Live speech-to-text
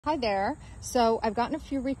Hi there. So I've gotten a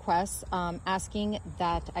few requests asking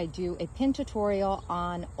that I do a pin tutorial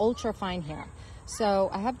on ultra fine hair. So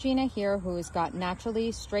I have Gina here who's got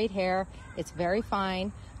naturally straight hair. It's very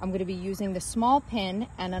fine. I'm going to be using the small pin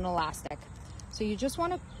and an elastic. So you just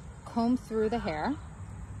want to comb through the hair.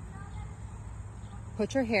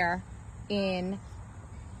 Put your hair in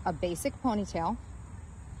a basic ponytail.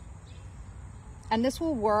 And this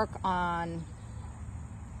will work on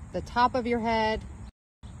the top of your head,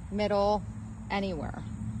 middle, anywhere.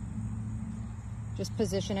 Just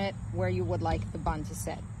position it where you would like the bun to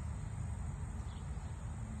sit.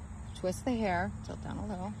 Twist the hair, tilt down a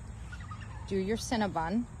little. Do your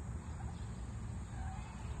Cinnabon.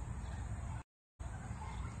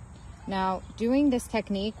 Now, doing this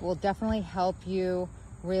technique will definitely help you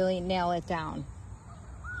really nail it down.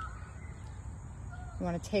 You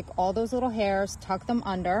want to take all those little hairs, tuck them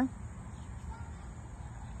under.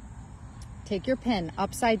 Take your pin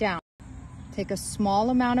upside down. Take a small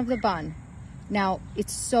amount of the bun. Now,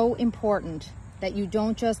 it's so important that you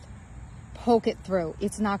don't just poke it through.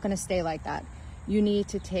 It's not going to stay like that. You need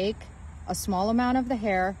to take a small amount of the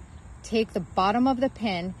hair, take the bottom of the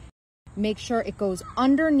pin, make sure it goes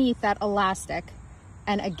underneath that elastic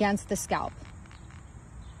and against the scalp.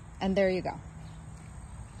 And there you go.